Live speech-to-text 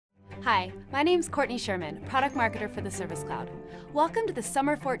Hi, my name's Courtney Sherman, Product Marketer for the Service Cloud. Welcome to the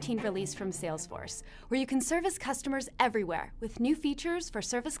Summer 14 release from Salesforce, where you can service customers everywhere with new features for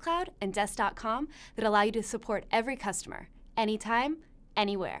Service Cloud and Desk.com that allow you to support every customer, anytime,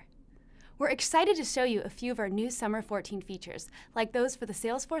 anywhere. We're excited to show you a few of our new Summer 14 features, like those for the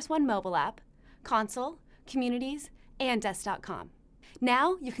Salesforce One mobile app, Console, Communities, and Desk.com.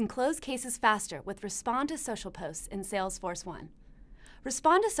 Now you can close cases faster with Respond to Social Posts in Salesforce One.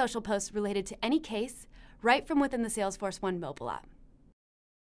 Respond to social posts related to any case right from within the Salesforce One mobile app.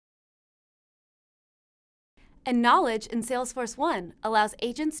 And Knowledge in Salesforce One allows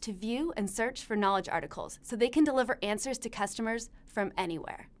agents to view and search for knowledge articles so they can deliver answers to customers from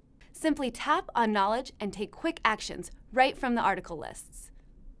anywhere. Simply tap on Knowledge and take quick actions right from the article lists.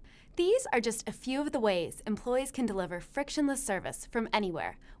 These are just a few of the ways employees can deliver frictionless service from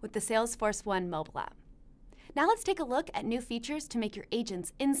anywhere with the Salesforce One mobile app. Now let's take a look at new features to make your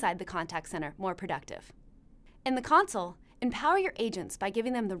agents inside the contact center more productive. In the console, empower your agents by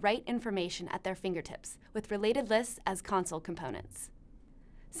giving them the right information at their fingertips with related lists as console components.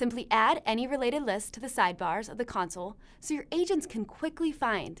 Simply add any related list to the sidebars of the console so your agents can quickly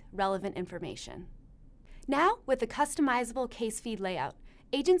find relevant information. Now, with the customizable case feed layout,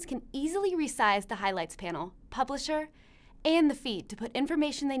 agents can easily resize the highlights panel, publisher, and the feed to put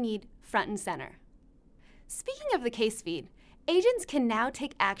information they need front and center. Speaking of the case feed, agents can now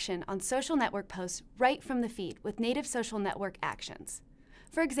take action on social network posts right from the feed with native social network actions.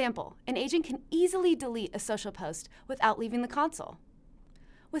 For example, an agent can easily delete a social post without leaving the console.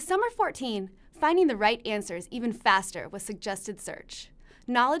 With Summer 14, finding the right answer is even faster with suggested search.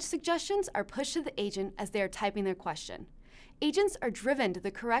 Knowledge suggestions are pushed to the agent as they are typing their question. Agents are driven to the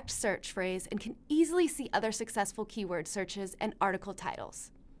correct search phrase and can easily see other successful keyword searches and article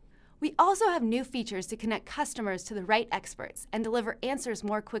titles. We also have new features to connect customers to the right experts and deliver answers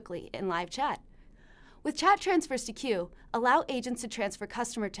more quickly in live chat. With Chat Transfers to Queue, allow agents to transfer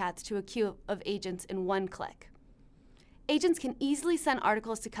customer chats to a queue of agents in one click. Agents can easily send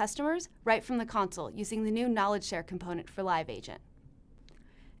articles to customers right from the console using the new Knowledge Share component for Live Agent.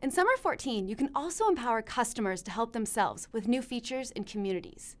 In Summer 14, you can also empower customers to help themselves with new features and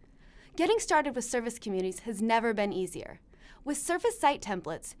communities. Getting started with service communities has never been easier. With Surface Site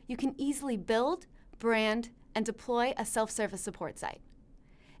templates, you can easily build, brand, and deploy a self-service support site.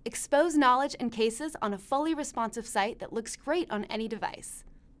 Expose knowledge and cases on a fully responsive site that looks great on any device.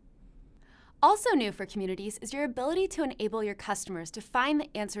 Also new for communities is your ability to enable your customers to find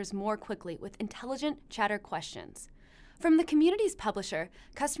the answers more quickly with intelligent chatter questions. From the Communities publisher,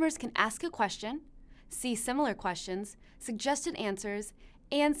 customers can ask a question, see similar questions, suggested answers,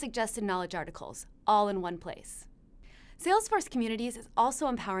 and suggested knowledge articles, all in one place. Salesforce Communities is also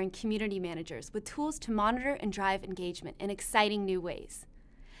empowering community managers with tools to monitor and drive engagement in exciting new ways.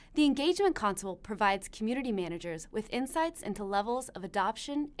 The Engagement Console provides community managers with insights into levels of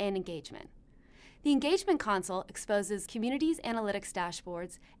adoption and engagement. The Engagement Console exposes communities' analytics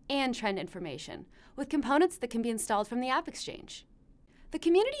dashboards and trend information with components that can be installed from the App Exchange. The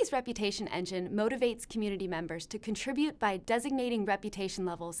Communities Reputation Engine motivates community members to contribute by designating reputation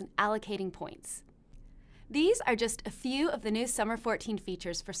levels and allocating points. These are just a few of the new Summer 14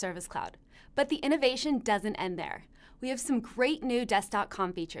 features for Service Cloud, but the innovation doesn't end there. We have some great new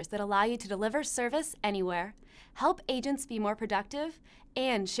Desk.com features that allow you to deliver service anywhere, help agents be more productive,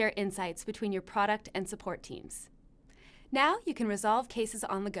 and share insights between your product and support teams. Now you can resolve cases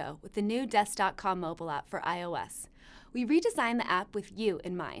on the go with the new Desk.com mobile app for iOS. We redesigned the app with you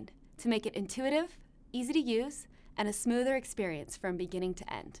in mind to make it intuitive, easy to use, and a smoother experience from beginning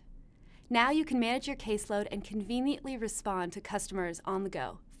to end. Now you can manage your caseload and conveniently respond to customers on the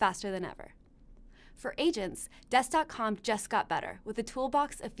go, faster than ever. For agents, Desk.com just got better with a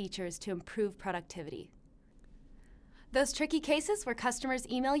toolbox of features to improve productivity. Those tricky cases where customers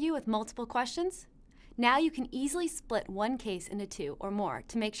email you with multiple questions? Now you can easily split one case into two or more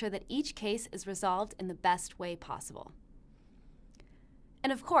to make sure that each case is resolved in the best way possible.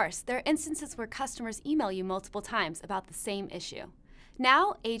 And of course, there are instances where customers email you multiple times about the same issue.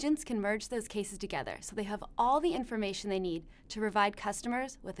 Now, agents can merge those cases together so they have all the information they need to provide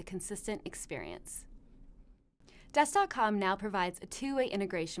customers with a consistent experience. Desk.com now provides a two-way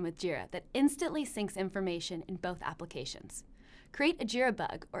integration with Jira that instantly syncs information in both applications. Create a Jira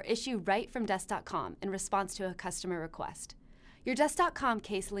bug or issue right from Desk.com in response to a customer request. Your Desk.com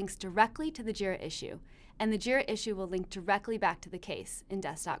case links directly to the Jira issue, and the Jira issue will link directly back to the case in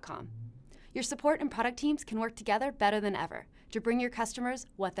Desk.com. Your support and product teams can work together better than ever to bring your customers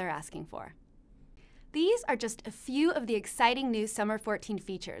what they're asking for. These are just a few of the exciting new Summer 14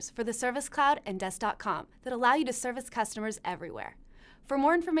 features for the Service Cloud and Desk.com that allow you to service customers everywhere. For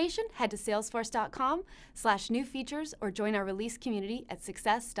more information, head to salesforce.com/new features or join our release community at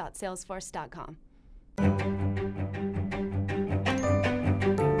success.salesforce.com.